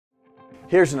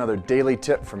Here's another daily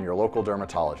tip from your local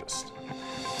dermatologist.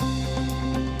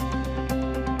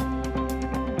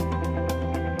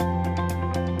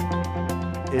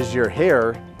 Is your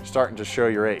hair starting to show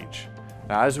your age?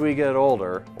 Now, as we get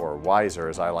older, or wiser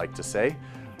as I like to say,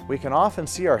 we can often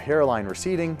see our hairline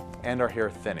receding and our hair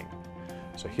thinning.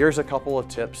 So here's a couple of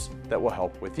tips that will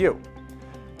help with you.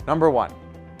 Number 1,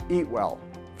 eat well.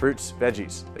 Fruits,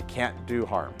 veggies, they can't do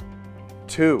harm.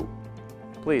 2,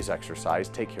 please exercise,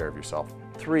 take care of yourself.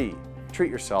 3, treat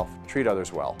yourself, treat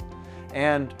others well.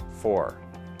 And 4,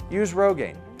 use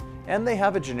Rogaine. And they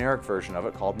have a generic version of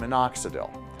it called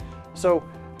minoxidil. So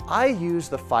I use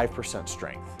the 5%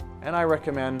 strength, and I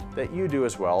recommend that you do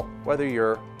as well, whether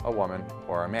you're a woman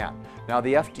or a man. Now,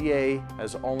 the FDA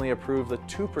has only approved the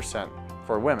 2%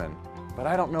 for women, but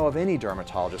I don't know of any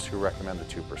dermatologists who recommend the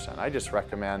 2%. I just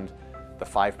recommend the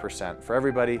 5% for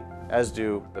everybody, as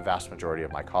do the vast majority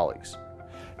of my colleagues.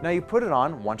 Now, you put it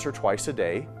on once or twice a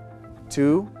day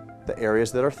to the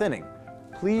areas that are thinning.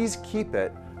 Please keep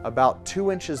it about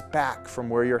 2 inches back from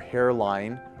where your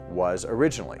hairline was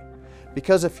originally.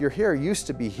 Because if your hair used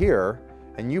to be here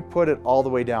and you put it all the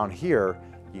way down here,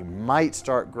 you might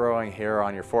start growing hair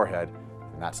on your forehead,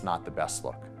 and that's not the best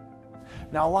look.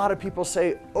 Now, a lot of people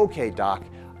say, okay, doc,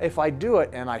 if I do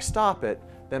it and I stop it,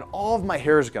 then all of my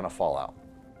hair is going to fall out.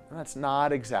 And that's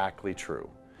not exactly true.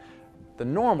 The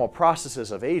normal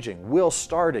processes of aging will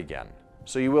start again.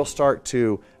 So you will start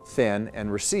to thin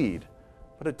and recede,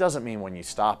 but it doesn't mean when you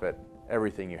stop it,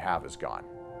 everything you have is gone.